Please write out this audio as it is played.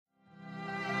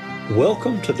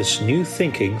Welcome to this New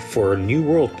Thinking for a New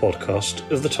World podcast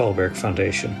of the Tällberg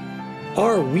Foundation.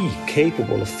 Are we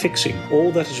capable of fixing all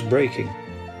that is breaking,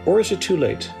 or is it too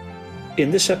late?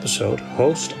 In this episode,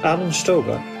 host Alan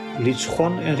Stoga leads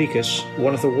Juan Enriquez,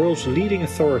 one of the world's leading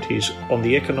authorities on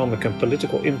the economic and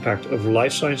political impact of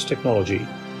life science technology,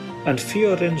 and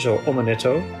Fiorenzo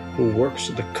Omenetto, who works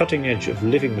at the cutting edge of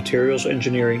living materials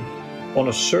engineering, on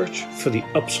a search for the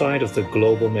upside of the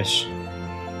global miss.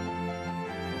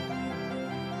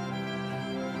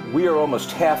 We are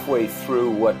almost halfway through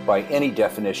what, by any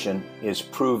definition, is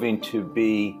proving to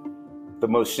be the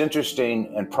most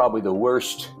interesting and probably the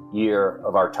worst year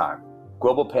of our time.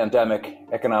 Global pandemic,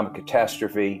 economic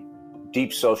catastrophe,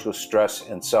 deep social stress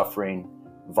and suffering,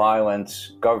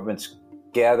 violence, governments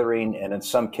gathering and in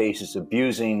some cases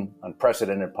abusing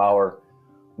unprecedented power,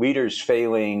 leaders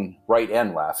failing right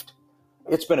and left.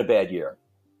 It's been a bad year.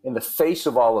 In the face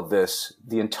of all of this,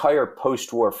 the entire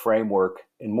post-war framework,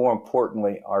 and more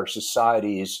importantly, our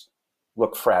societies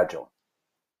look fragile.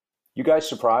 You guys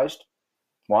surprised?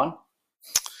 Juan?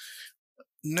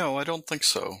 No, I don't think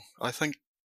so. I think,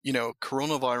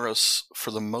 coronavirus, for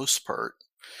the most part,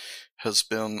 has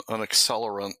been an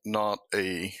accelerant, not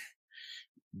a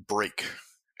break.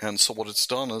 And so what it's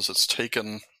done is it's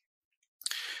taken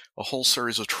a whole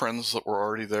series of trends that were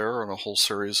already there and a whole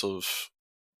series of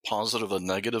positive and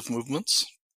negative movements,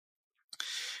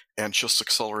 and just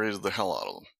accelerated the hell out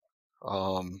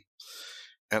of them.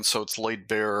 And so it's laid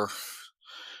bare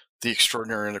the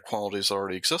extraordinary inequalities that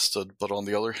already existed, but on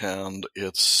the other hand,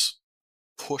 it's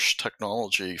pushed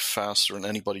technology faster than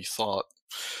anybody thought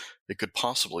it could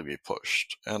possibly be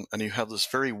pushed. And you have this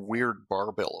very weird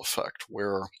barbell effect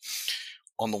where,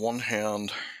 on the one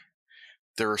hand,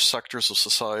 there are sectors of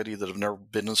society that have never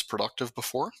been as productive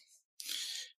before,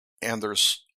 and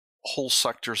there's whole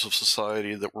sectors of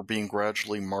society that were being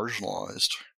gradually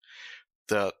marginalized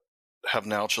that have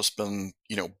now just been,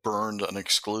 burned and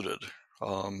excluded.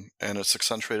 And it's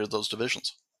accentuated those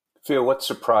divisions. Phil, what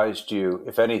surprised you,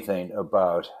 if anything,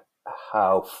 about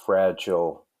how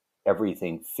fragile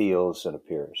everything feels and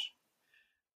appears?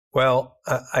 Well,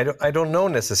 I don't know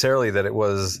necessarily that it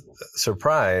was a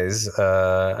surprise.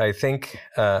 I think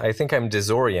I'm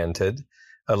disoriented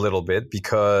a little bit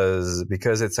because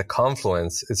it's a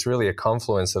confluence. It's really a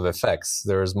confluence of effects.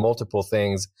 There's multiple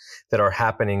things that are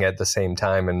happening at the same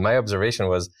time. And my observation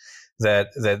was that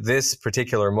this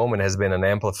particular moment has been an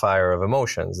amplifier of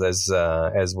emotions, as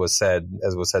was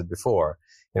said before.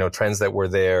 Trends that were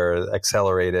there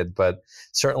accelerated, but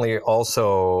certainly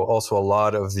also a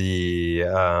lot of the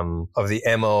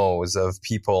MOs of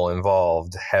people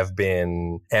involved have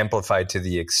been amplified to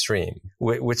the extreme,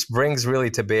 which brings really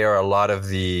to bear a lot of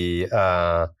the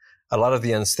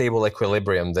unstable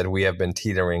equilibrium that we have been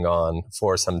teetering on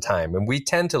for some time. And we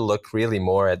tend to look really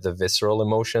more at the visceral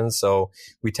emotions. So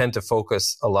we tend to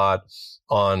focus a lot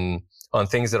on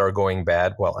things that are going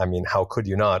bad. Well, I mean, how could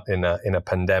you not in a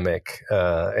pandemic,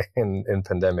 in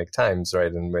pandemic times,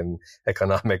 right? And when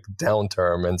economic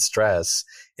downturn and stress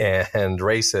and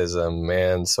racism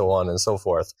and so on and so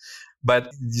forth.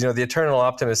 But, the eternal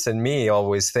optimist in me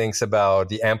always thinks about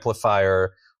the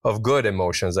amplifier of good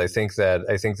emotions. I think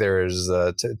there's,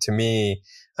 to me,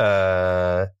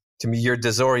 you're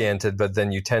disoriented, but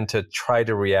then you tend to try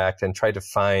to react and try to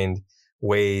find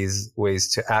ways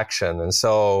to action. And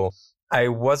so I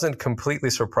wasn't completely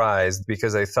surprised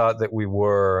because I thought that we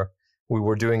were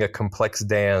doing a complex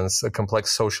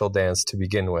social dance to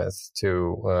begin with,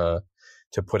 to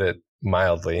put it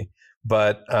mildly.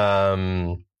 But I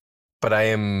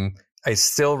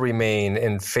still remain,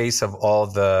 in face of all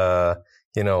the,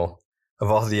 of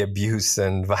all the abuse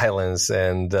and violence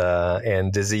and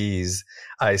disease,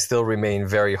 I still remain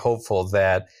very hopeful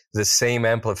that the same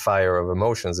amplifier of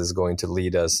emotions is going to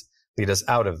lead us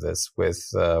out of this with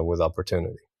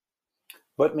opportunity.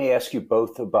 Let me ask you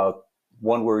both about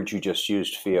one word you just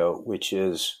used, Fio, which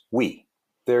is we.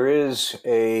 There is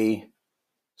a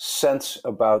sense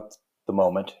about the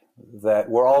moment that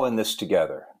we're all in this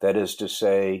together. That is to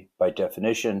say, by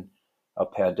definition, a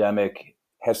pandemic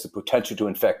has the potential to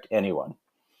infect anyone.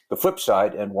 The flip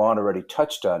side, and Juan already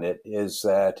touched on it, is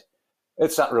that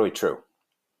it's not really true.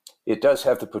 It does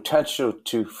have the potential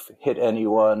to hit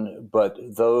anyone, but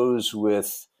those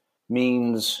with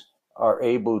means are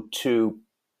able to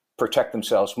protect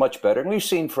themselves much better. And we've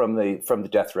seen from the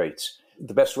death rates,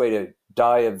 the best way to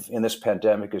die in this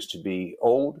pandemic is to be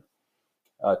old,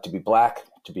 to be black,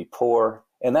 to be poor.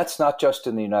 And that's not just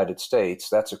in the United States,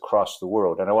 that's across the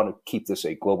world. And I want to keep this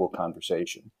a global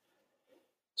conversation.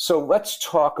 So let's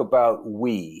talk about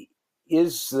we.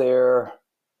 Is there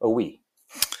a we?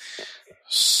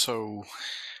 So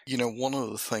One of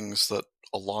the things that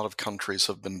a lot of countries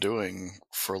have been doing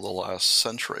for the last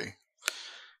century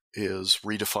is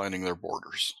redefining their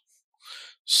borders.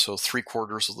 So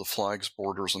 3/4 of the flags,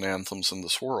 borders, and anthems in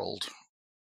this world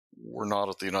were not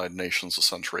at the United Nations a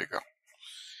century ago.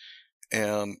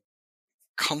 And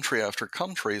country after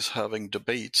country is having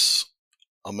debates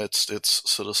amidst its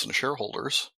citizen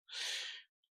shareholders.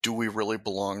 Do we really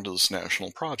belong to this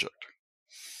national project?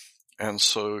 And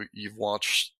so you've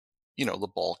watched, the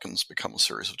Balkans become a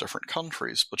series of different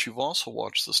countries, but you've also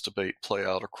watched this debate play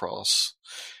out across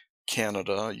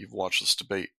Canada. You've watched this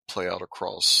debate play out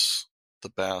across the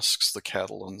Basques, the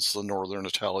Catalans, the Northern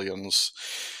Italians,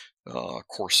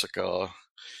 Corsica,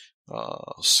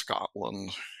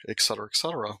 Scotland, etc.,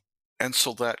 etc. And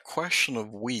so that question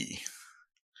of we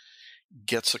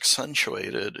gets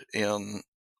accentuated in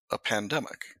a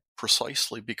pandemic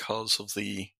precisely because of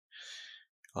the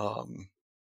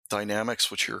dynamics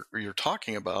which you're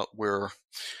talking about, where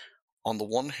on the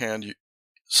one hand,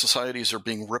 societies are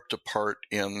being ripped apart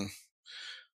in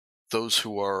those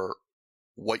who are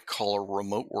white-collar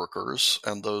remote workers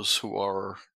and those who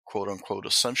are quote-unquote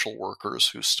essential workers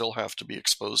who still have to be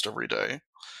exposed every day,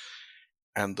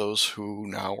 and those who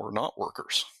now are not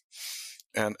workers.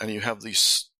 And you have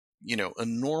these,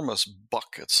 enormous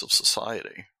buckets of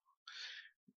society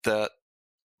that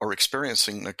are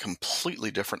experiencing a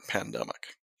completely different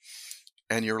pandemic.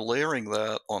 And you're layering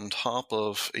that on top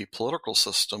of a political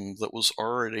system that was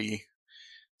already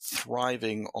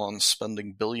thriving on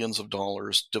spending billions of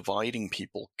dollars dividing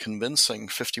people, convincing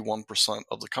 51%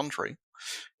 of the country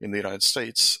in the United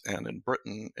States and in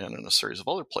Britain and in a series of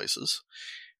other places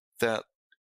that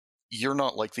you're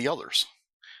not like the others,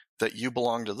 that you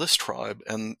belong to this tribe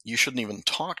and you shouldn't even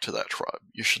talk to that tribe.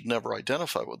 You should never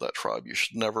identify with that tribe. You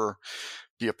should never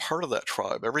be a part of that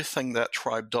tribe. Everything that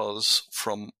tribe does,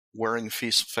 from wearing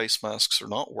face masks or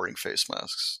not wearing face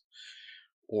masks,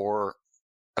 or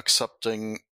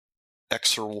accepting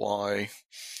X or Y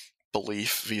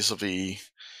belief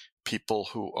vis-a-vis people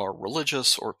who are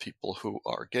religious or people who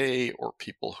are gay or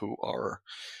people who are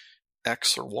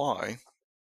X or Y,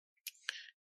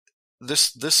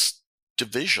 this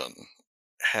division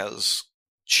has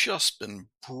just been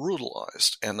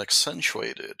brutalized and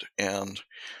accentuated and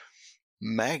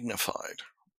magnified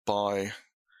by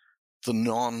the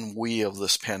non-we of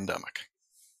this pandemic.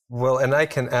 Well, and I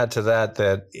can add to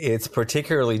that it's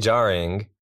particularly jarring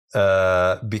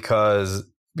because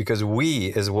we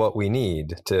is what we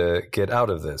need to get out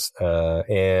of this.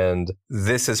 And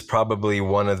this is probably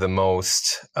one of the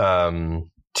most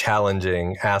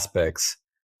challenging aspects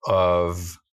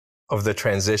of the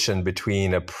transition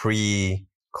between a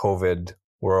pre-COVID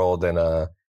world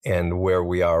and where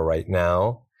we are right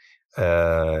now.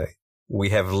 We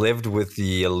have lived with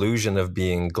the illusion of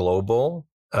being global.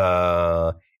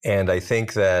 And I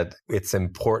think that it's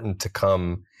important to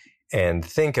come and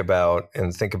think about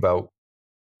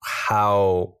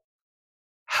how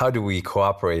do we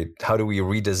cooperate? How do we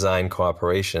redesign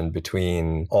cooperation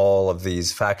between all of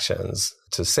these factions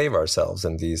to save ourselves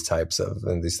in these types of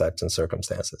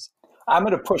circumstances? I'm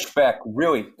going to push back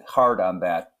really hard on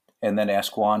that and then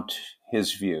ask Juan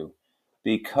his view,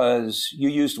 because you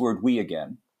used the word we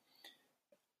again.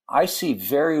 I see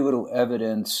very little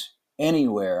evidence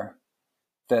anywhere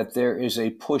that there is a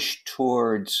push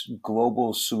towards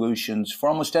global solutions for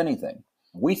almost anything.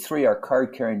 We three are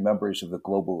card-carrying members of the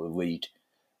global elite,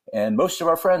 and most of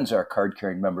our friends are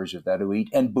card-carrying members of that elite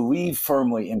and believe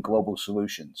firmly in global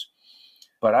solutions.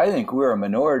 But I think we're a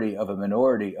minority of a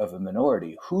minority of a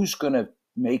minority. Who's going to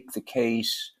make the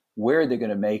case? Where are they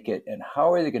going to make it? And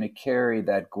how are they going to carry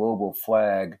that global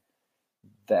flag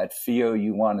that, Theo,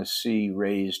 you want to see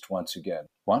raised once again?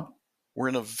 Juan? We're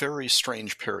in a very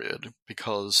strange period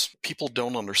because people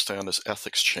don't understand as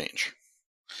ethics change,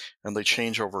 and they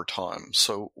change over time.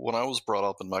 So when I was brought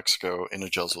up in Mexico in a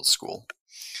Jesuit school,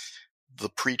 the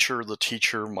preacher, the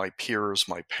teacher, my peers,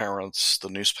 my parents, the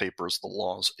newspapers, the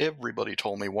laws, everybody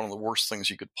told me one of the worst things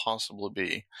you could possibly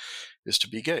be is to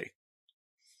be gay.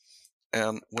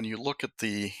 And when you look at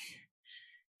the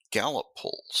Gallup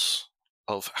polls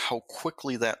of how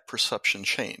quickly that perception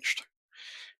changed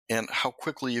and how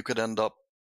quickly you could end up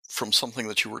from something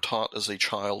that you were taught as a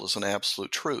child as an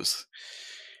absolute truth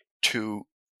to,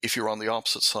 if you're on the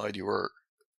opposite side, you were,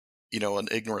 an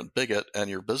ignorant bigot and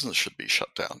your business should be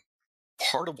shut down.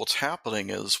 Part of what's happening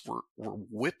is we're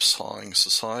whipsawing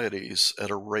societies at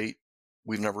a rate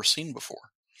we've never seen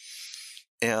before.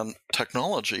 And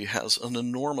technology has an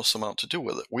enormous amount to do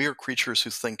with it. We are creatures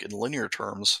who think in linear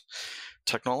terms.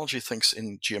 Technology thinks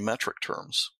in geometric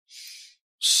terms.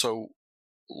 So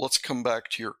let's come back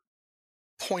to your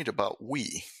point about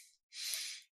we.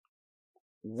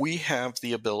 we have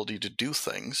the ability to do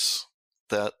things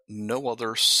that no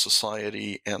other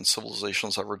society and civilization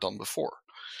has ever done before.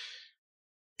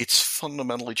 It's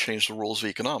fundamentally changed the rules of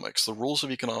economics. The rules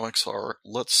of economics are,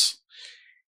 let's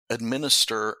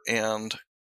administer and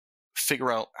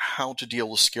figure out how to deal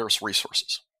with scarce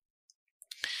resources.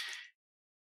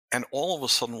 And all of a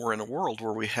sudden we're in a world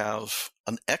where we have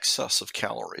an excess of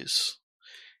calories,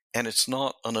 and it's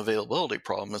not an availability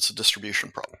problem, it's a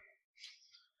distribution problem.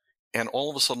 And all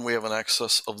of a sudden we have an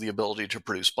excess of the ability to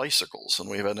produce bicycles, and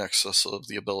we have an excess of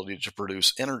the ability to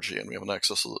produce energy, and we have an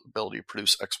excess of the ability to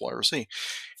produce X, Y, or Z.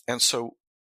 And so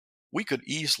we could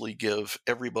easily give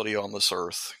everybody on this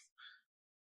earth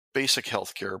basic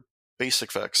healthcare,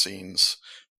 basic vaccines,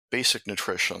 basic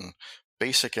nutrition,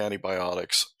 basic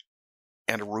antibiotics,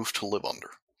 and a roof to live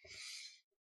under.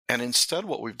 And instead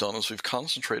what we've done is we've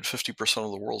concentrated 50%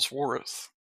 of the world's wealth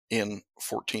in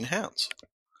 14 hands.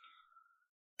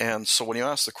 And so when you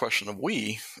ask the question of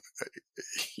we,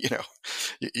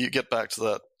 you get back to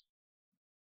that,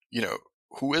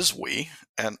 who is we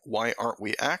and why aren't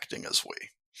we acting as we?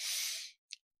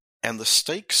 And the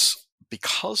stakes,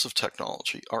 because of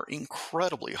technology, are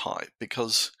incredibly high,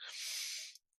 because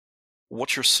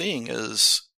what you're seeing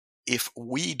is if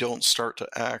we don't start to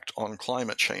act on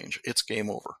climate change, it's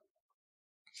game over.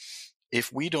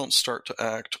 If we don't start to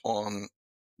act on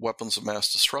weapons of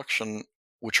mass destruction,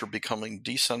 which are becoming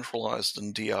decentralized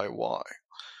and DIY,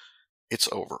 it's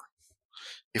over.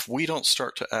 If we don't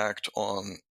start to act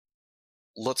on,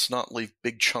 let's not leave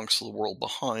big chunks of the world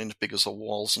behind because a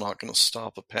wall's not going to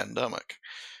stop a pandemic,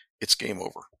 it's game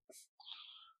over.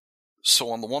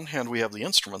 So on the one hand, we have the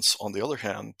instruments. On the other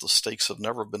hand, the stakes have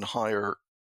never been higher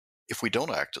if we don't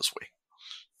act as we.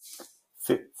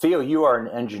 Theo, you are an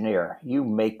engineer. You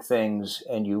make things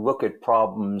and you look at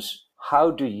problems.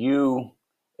 How do you,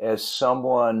 as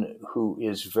someone who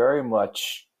is very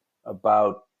much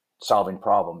about solving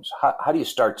problems, how do you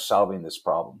start solving this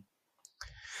problem?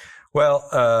 Well,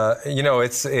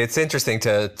 it's interesting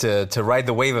to ride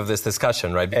the wave of this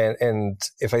discussion, right? And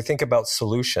if I think about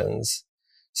solutions,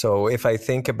 so if I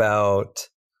think about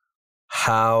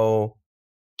how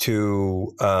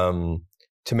to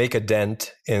make a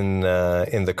dent in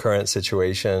the current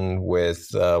situation with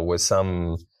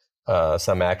some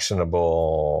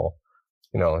actionable,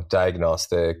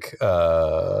 diagnostic,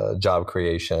 job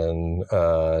creation,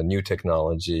 new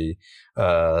technology,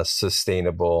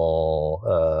 sustainable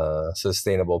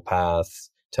path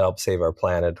to help save our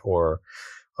planet or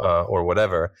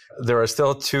whatever. There are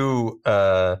still two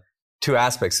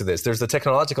aspects to this. There's the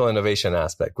technological innovation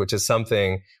aspect, which is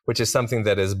something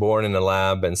that is born in a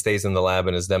lab and stays in the lab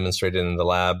and is demonstrated in the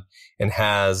lab and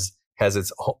has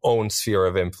its own sphere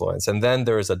of influence. And then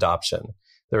there is adoption.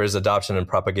 There is adoption and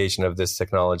propagation of this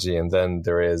technology, and then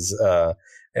there is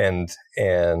and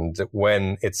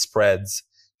when it spreads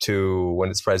to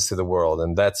the world,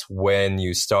 and that's when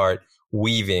you start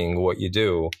weaving what you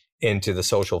do into the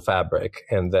social fabric,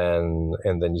 and then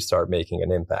you start making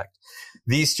an impact.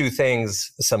 These two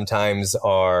things sometimes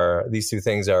are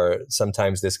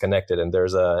sometimes disconnected, and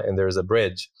there's a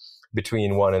bridge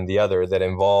between one and the other that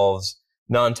involves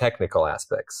non-technical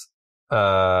aspects.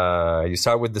 You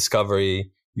start with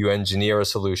discovery, you engineer a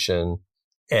solution,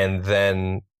 and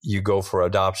then you go for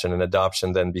adoption, and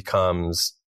adoption then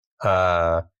becomes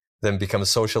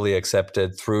socially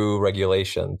accepted through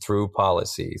regulation, through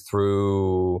policy,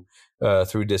 through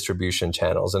distribution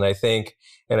channels. And I think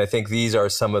these are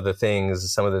some of the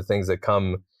things that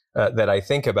come that I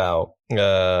think about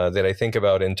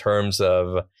in terms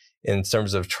of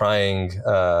trying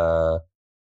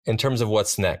in terms of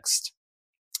what's next,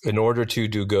 in order to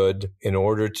do good, in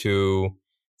order to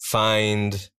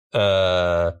find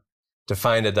a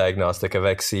diagnostic, a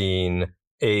vaccine,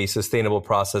 a sustainable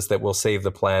process that will save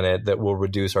the planet, that will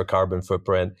reduce our carbon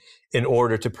footprint, in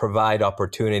order to provide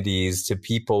opportunities to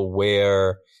people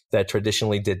where that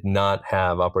traditionally did not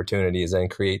have opportunities, and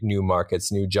create new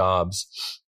markets, new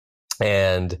jobs,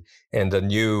 and a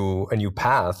new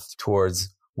path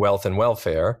towards wealth and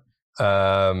welfare.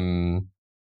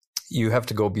 You have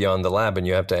to go beyond the lab, and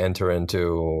you have to enter into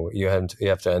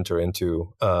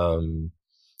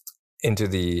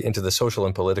the social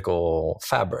and political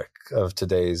fabric of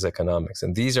today's economics.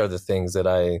 And these are the things that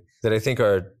I think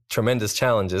are tremendous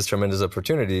challenges, tremendous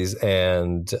opportunities,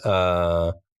 and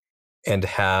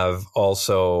have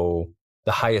also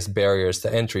the highest barriers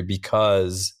to entry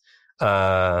because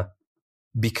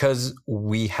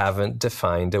we haven't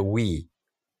defined a we.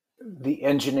 The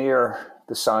engineer,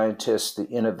 the scientist, the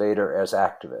innovator as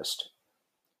activist.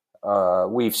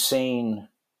 We've seen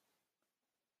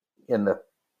in the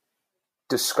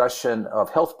discussion of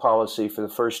health policy for the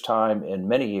first time in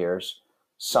many years,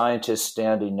 scientists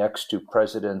standing next to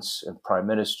presidents and prime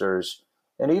ministers,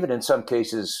 and even in some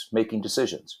cases making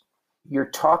decisions. You're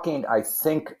talking, I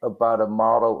think, about a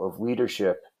model of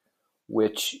leadership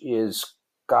which is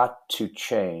got to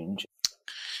change.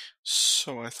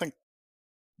 So I think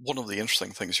one of the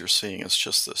interesting things you're seeing is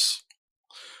just this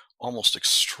almost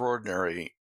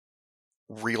extraordinary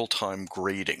real-time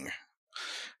grading.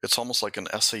 It's almost like an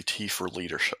SAT for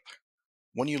leadership.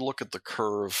 When you look at the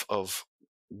curve of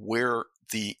where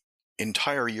the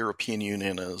entire European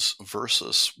Union is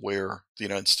versus where the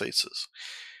United States is,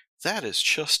 that is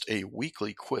just a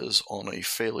weekly quiz on a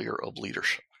failure of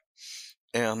leadership.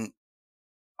 And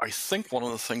I think one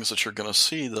of the things that you're going to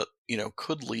see that,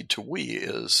 could lead to we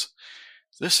is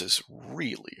this is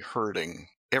really hurting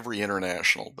every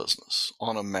international business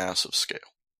on a massive scale.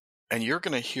 And you're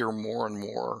going to hear more and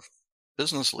more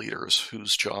business leaders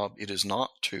whose job it is not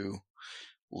to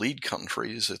lead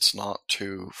countries, it's not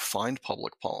to find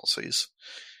public policies,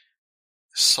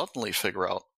 suddenly figure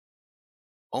out,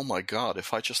 oh my God,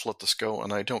 if I just let this go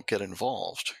and I don't get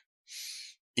involved,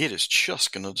 it is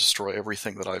just going to destroy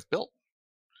everything that I've built.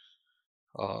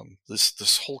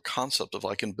 This whole concept of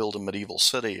I can build a medieval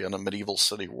city and a medieval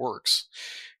city works,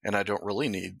 and I don't really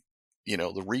need,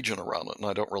 the region around it, and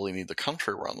I don't really need the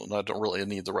country around it, and I don't really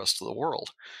need the rest of the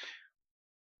world.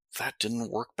 That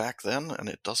didn't work back then, and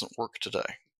it doesn't work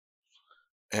today.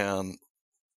 And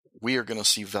we are going to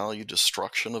see value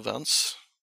destruction events,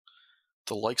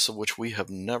 the likes of which we have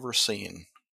never seen,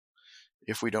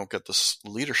 if we don't get this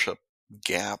leadership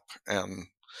gap and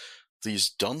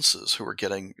these dunces who are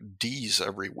getting D's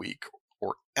every week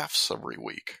or F's every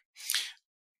week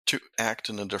to act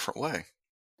in a different way.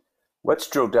 Let's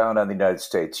drill down on the United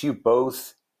States. You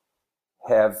both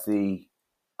have the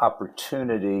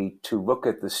opportunity to look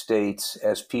at the states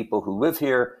as people who live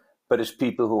here, but as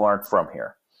people who aren't from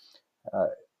here.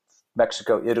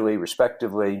 Mexico, Italy,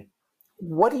 respectively.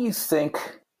 What do you think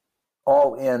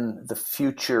all in the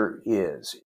future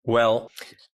is? Well,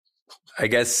 I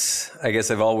guess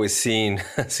I've always seen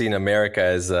America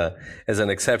as an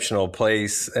exceptional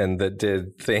place and that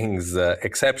did things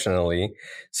exceptionally.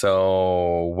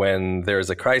 So when there's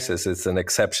a crisis, it's an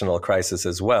exceptional crisis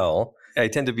as well. I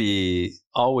tend to be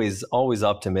always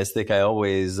optimistic. I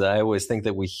always think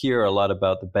that we hear a lot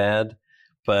about the bad,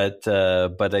 but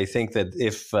I think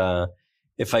that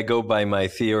if I go by my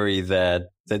theory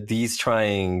that these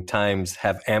trying times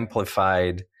have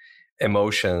amplified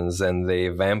emotions and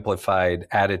they've amplified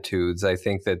attitudes, I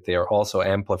think that they are also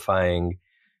amplifying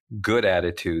good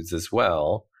attitudes as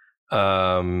well.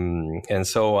 And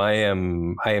so I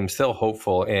am still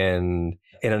hopeful in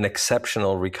an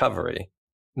exceptional recovery.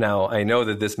 Now, I know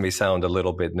that this may sound a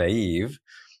little bit naive,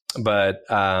 but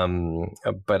I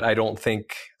don't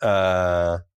think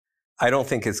it's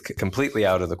completely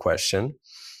out of the question.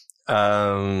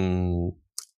 I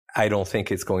don't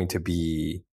think it's going to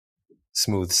be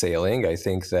smooth sailing. I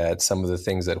think that some of the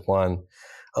things that Juan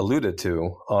alluded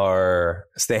to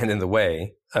stand in the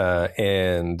way,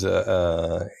 and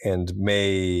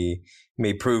may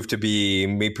prove to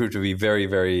be very,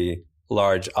 very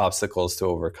large obstacles to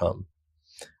overcome.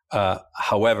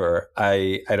 However,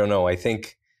 I don't know. I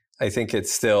think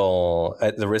it's still,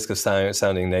 at the risk of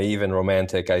sounding naive and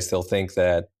romantic, I still think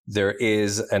that there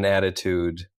is an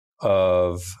attitude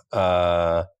of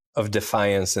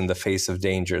defiance in the face of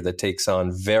danger that takes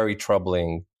on very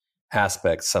troubling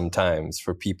aspects sometimes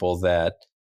for people that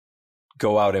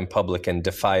go out in public and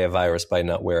defy a virus by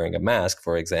not wearing a mask,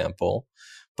 for example.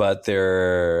 But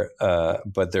there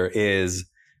is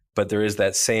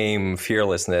that same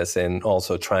fearlessness in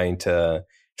also trying to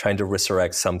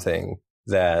resurrect something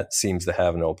that seems to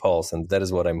have no pulse, and that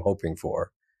is what I'm hoping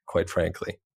for, quite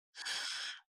frankly.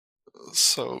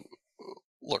 So,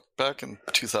 look, back in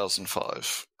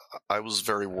 2005, I was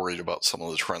very worried about some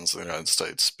of the trends in the United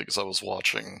States because I was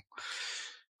watching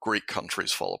great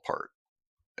countries fall apart.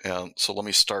 And so let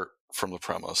me start from the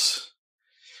premise.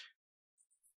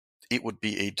 It would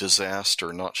be a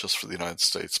disaster, not just for the United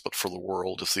States, but for the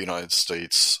world, if the United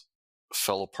States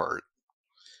fell apart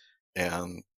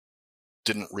and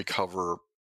didn't recover,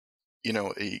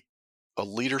 a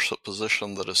leadership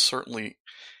position that has certainly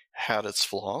had its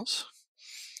flaws.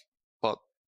 But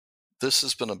this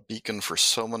has been a beacon for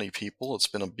so many people. It's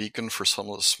been a beacon for some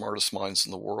of the smartest minds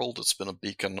in the world. It's been a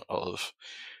beacon of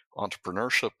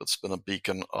entrepreneurship. It's been a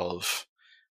beacon of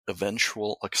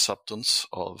eventual acceptance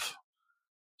of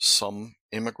some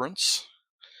immigrants.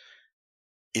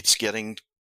 It's getting,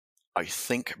 I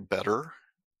think, better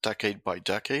decade by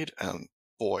decade. And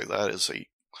boy, that is a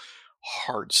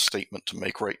hard statement to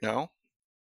make right now.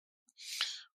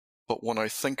 But when I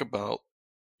think about,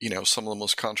 some of the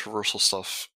most controversial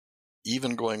stuff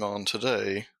even going on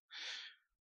today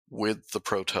with the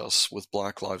protests, with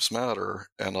Black Lives Matter,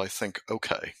 and I think,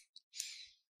 okay,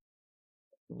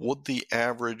 would the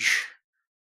average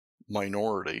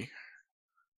minority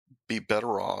be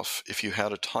better off if you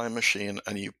had a time machine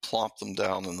and you plopped them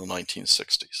down in the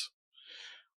 1960s?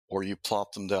 Or you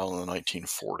plop them down in the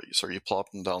 1940s, or you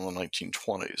plop them down in the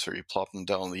 1920s, or you plop them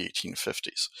down in the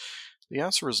 1850s? The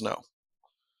answer is no.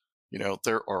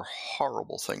 There are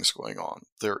horrible things going on.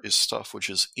 There is stuff which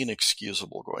is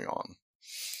inexcusable going on.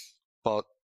 But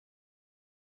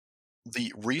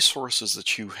the resources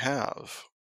that you have,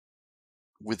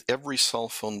 with every cell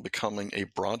phone becoming a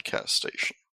broadcast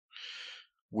station,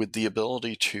 with the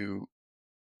ability to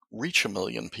reach 1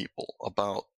 million people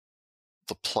about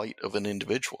the plight of an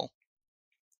individual,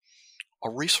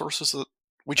 are resources that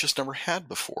we just never had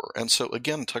before. And so,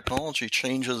 again, technology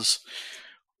changes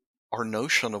our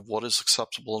notion of what is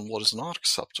acceptable and what is not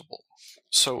acceptable.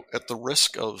 So, at the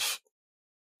risk of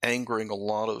angering a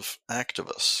lot of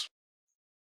activists,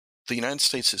 the United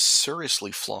States is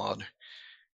seriously flawed.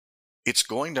 It's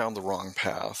going down the wrong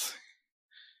path.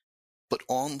 But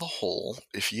on the whole,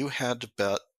 if you had to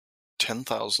bet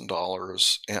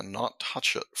 $10,000 and not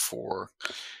touch it for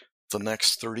the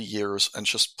next 30 years and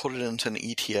just put it into an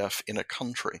ETF in a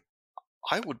country,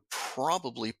 I would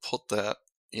probably put that,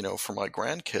 for my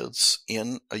grandkids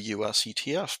in a US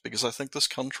ETF, because I think this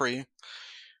country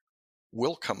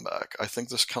will come back. I think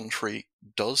this country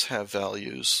does have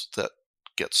values that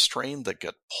get strained, that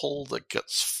get pulled, that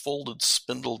gets folded,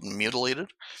 spindled, and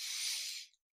mutilated.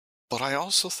 But I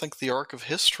also think the arc of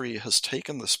history has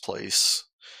taken this place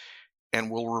and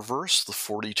will reverse the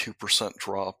 42%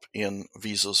 drop in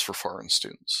visas for foreign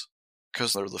students,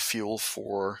 because they're the fuel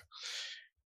for,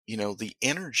 the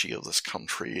energy of this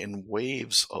country in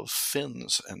waves of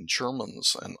Finns and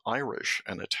Germans and Irish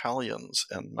and Italians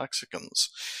and Mexicans.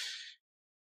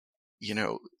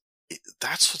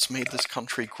 That's what's made this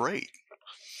country great.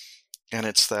 And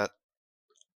it's that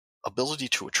ability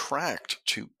to attract,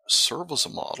 to serve as a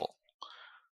model,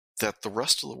 that the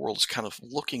rest of the world is kind of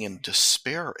looking in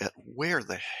despair at, where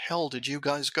the hell did you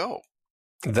guys go?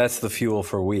 That's the fuel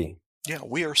for we. Yeah,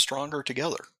 we are stronger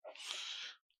together.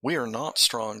 We are not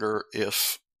stronger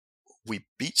if we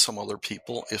beat some other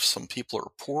people, if some people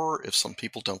are poor, if some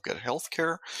people don't get health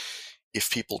care, if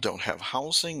people don't have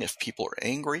housing, if people are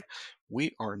angry.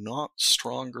 We are not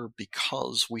stronger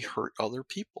because we hurt other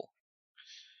people.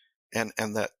 And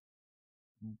that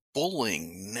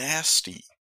bullying, nasty,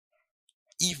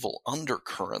 evil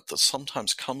undercurrent that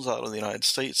sometimes comes out of the United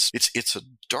States, it's a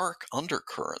dark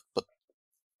undercurrent, but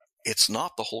it's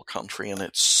not the whole country, and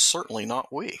it's certainly not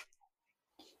we.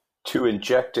 To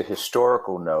inject a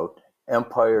historical note,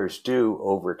 empires do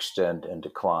overextend and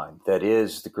decline. That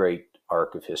is the great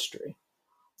arc of history.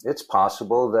 It's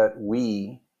possible that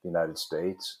we, the United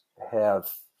States,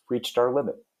 have reached our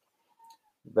limit,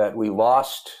 that we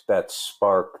lost that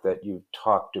spark that you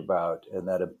talked about, and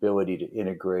that ability to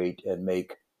integrate and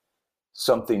make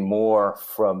something more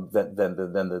from than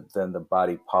the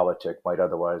body politic might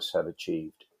otherwise have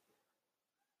achieved.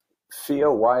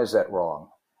 Theo, why is that wrong?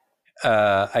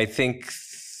 I think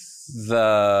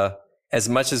as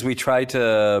much as we try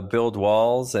to build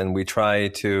walls and we try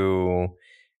to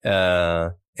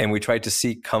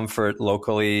seek comfort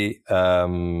locally,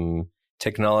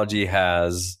 technology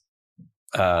has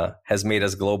made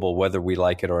us global, whether we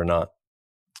like it or not.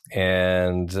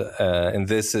 And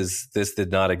this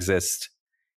did not exist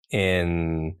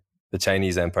in the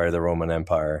Chinese Empire, the Roman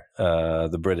Empire,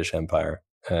 the British Empire.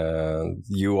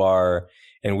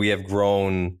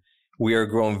 We are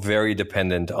grown very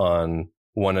dependent on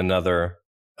one another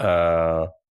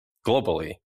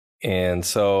globally. And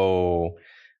so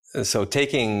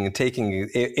taking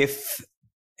if,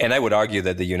 and I would argue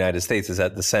that the United States is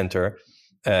at the center,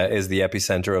 is the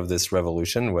epicenter of this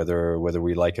revolution, whether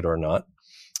we like it or not,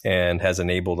 and has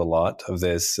enabled a lot of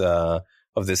this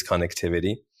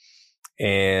connectivity,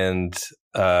 and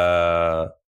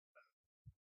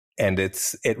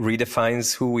it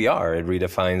redefines who we are. It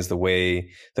redefines the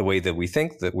way that we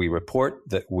think, that we report,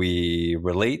 that we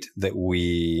relate, that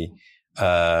we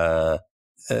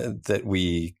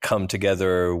come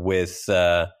together with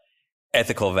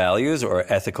ethical values or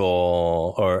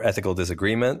ethical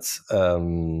disagreements.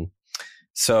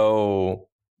 So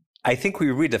I think we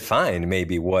redefined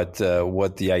maybe what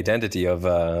the identity of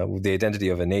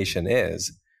a nation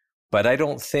is, but I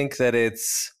don't think that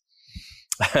it's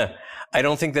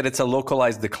a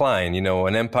localized decline.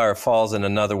 An empire falls and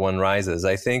another one rises.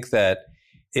 I think that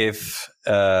if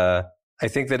I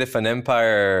think that if an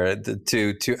empire,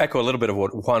 to echo a little bit of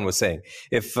what Juan was saying,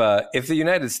 if the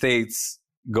United States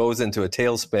goes into a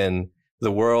tailspin,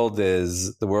 the world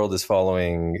is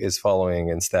following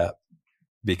in step,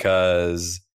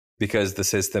 because the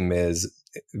system is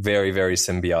very, very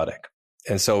symbiotic,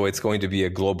 and so it's going to be a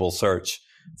global search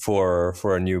for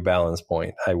a new balance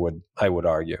point. I would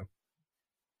argue.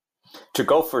 To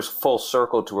go for full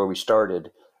circle to where we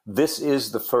started, this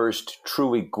is the first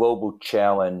truly global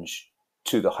challenge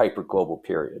to the hyperglobal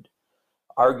period.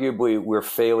 Arguably, we're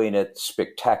failing it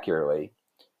spectacularly,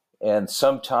 and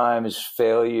sometimes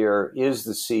failure is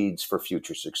the seeds for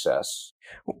future success.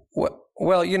 Well,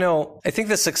 I think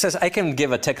the success, I can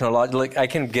give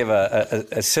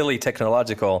a silly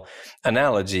technological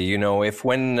analogy. If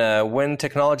when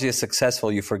technology is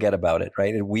successful, you forget about it,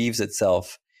 right? It weaves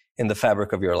itself in the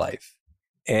fabric of your life,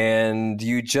 and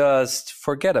you just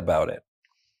forget about it.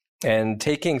 And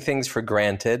taking things for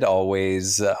granted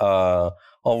always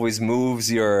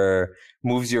moves your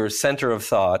center of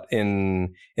thought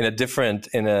in a different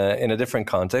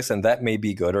context, and that may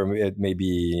be good, or it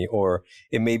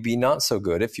may be not so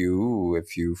good if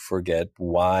you forget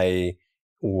why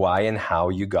and how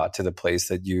you got to the place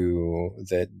that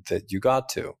you got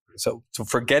to. So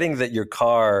forgetting that your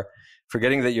car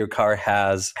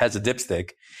has a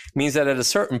dipstick means that at a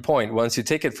certain point, once you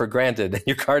take it for granted and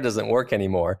your car doesn't work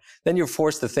anymore, then you're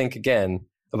forced to think again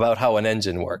about how an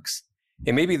engine works.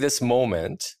 And maybe this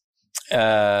moment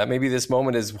is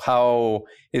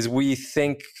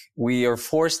we are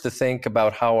forced to think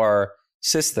about how our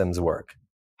systems work,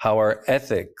 how our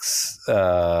ethics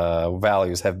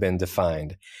values have been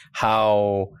defined,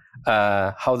 how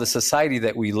the society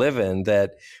that we live in,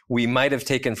 that we might have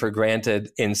taken for granted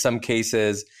in some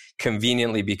cases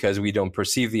conveniently because we don't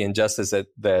perceive the injustice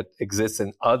that exists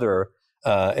in other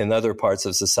parts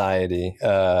of society,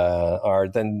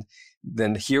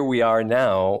 then here we are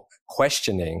now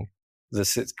questioning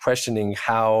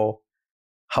how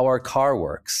our car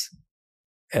works.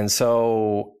 And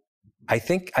so I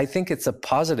think it's a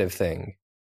positive thing.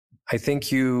 I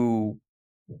think you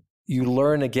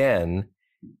learn again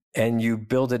and you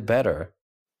build it better.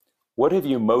 What have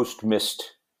you most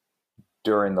missed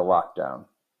during the lockdown?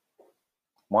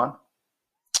 Juan?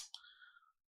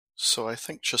 So I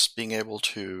think just being able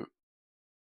to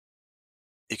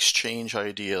exchange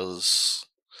ideas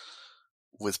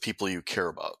with people you care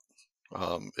about.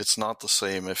 It's not the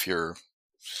same if you're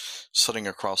sitting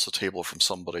across the table from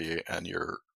somebody and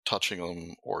you're touching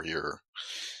them, or you're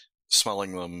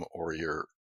smelling them, or you're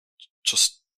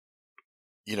just,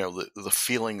 the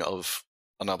feeling of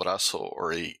an abrazo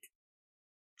or a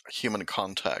human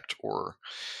contact or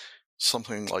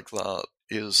something like that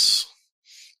is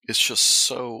just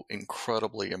so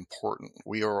incredibly important.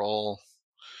 We are all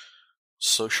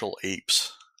social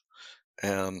apes,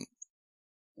 and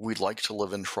we like to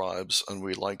live in tribes, and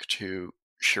we like to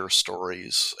share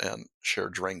stories and share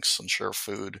drinks and share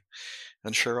food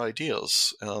and share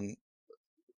ideas. And,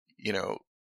 you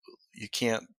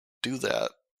can't do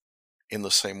that in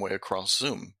the same way across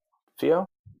Zoom. Theo?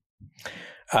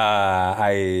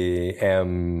 I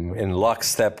am in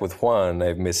lockstep with Juan.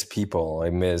 I miss people.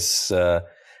 I miss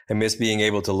being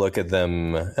able to look at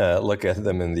them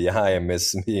in the eye. I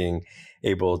miss being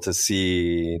able to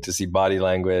see body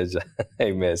language.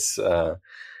 I miss.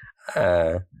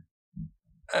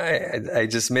 I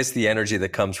just miss the energy that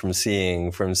comes from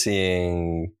seeing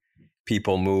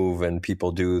people move and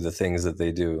people do the things that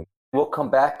they do. We'll come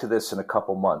back to this in a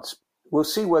couple months. We'll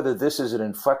see whether this is an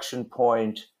inflection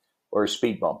point or a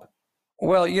speed bump.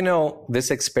 Well,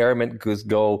 this experiment could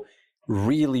go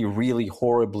really, really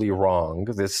horribly wrong.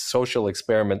 This social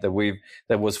experiment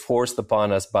that was forced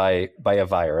upon us by a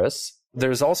virus.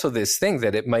 There's also this thing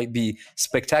that it might be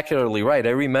spectacularly right.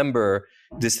 I remember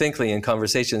distinctly in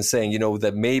conversations saying,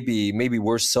 that maybe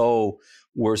we're so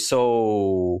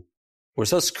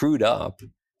screwed up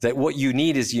that what you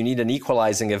need an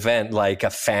equalizing event like a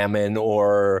famine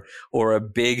or a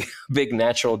big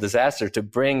natural disaster to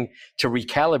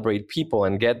recalibrate people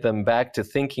and get them back to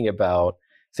thinking about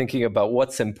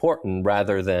what's important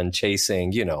rather than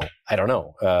chasing, 10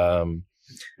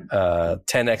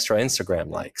 extra Instagram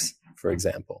likes, for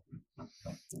example.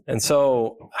 And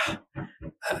so,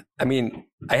 I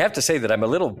have to say that I'm a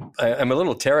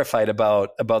little terrified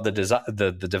about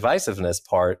the divisiveness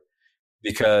part,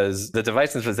 because the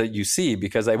divisiveness that you see,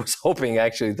 because I was hoping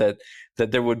actually that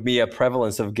there would be a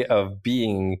prevalence of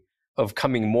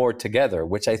coming more together,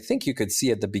 which I think you could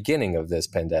see at the beginning of this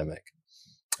pandemic,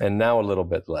 and now a little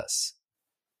bit less.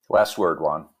 Last word,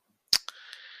 Juan.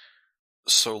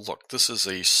 So look, this is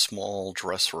a small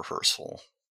dress rehearsal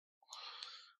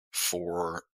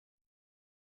for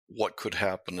what could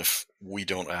happen if we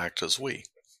don't act as we.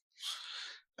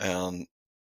 And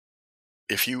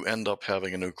if you end up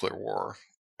having a nuclear war,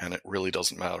 and it really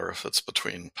doesn't matter if it's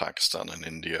between Pakistan and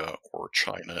India, or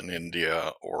China and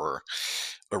India, or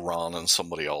Iran and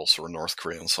somebody else, or North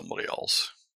Korea and somebody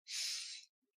else,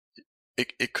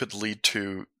 it could lead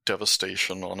to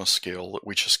devastation on a scale that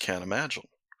we just can't imagine.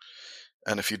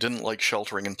 And if you didn't like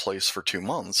sheltering in place for 2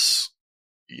 months,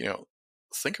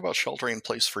 think about sheltering in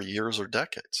place for years or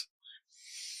decades.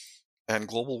 And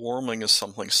global warming is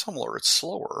something similar. It's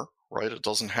slower, right? It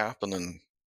doesn't happen in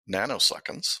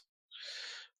nanoseconds.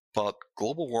 But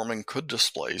global warming could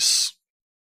displace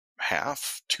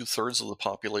half, 2/3 of the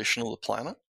population of the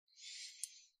planet.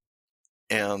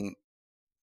 And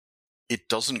it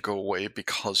doesn't go away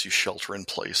because you shelter in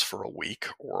place for a week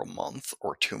or a month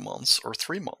or 2 months or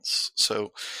 3 months.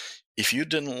 So if you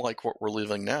didn't like what we're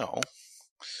living now,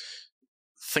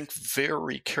 think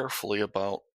very carefully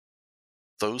about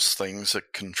those things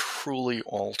that can truly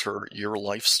alter your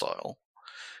lifestyle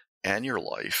and your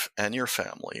life and your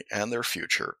family and their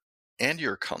future and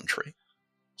your country.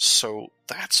 So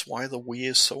that's why the we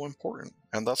is so important.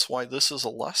 And that's why this is a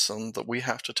lesson that we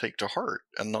have to take to heart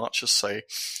and not just say,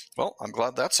 well, I'm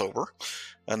glad that's over,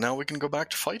 and now we can go back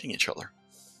to fighting each other.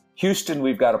 Houston,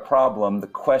 we've got a problem. The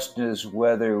question is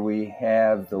whether we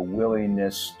have the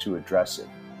willingness to address it.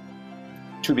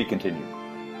 To be continued.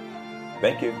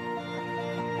 Thank you.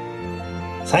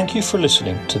 Thank you for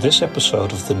listening to this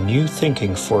episode of the New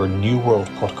Thinking for a New World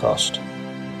podcast.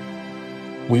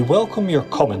 We welcome your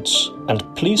comments,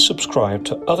 and please subscribe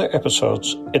to other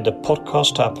episodes in the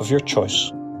podcast app of your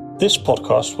choice. This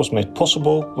podcast was made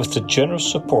possible with the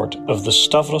generous support of the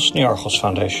Stavros Niarchos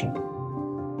Foundation.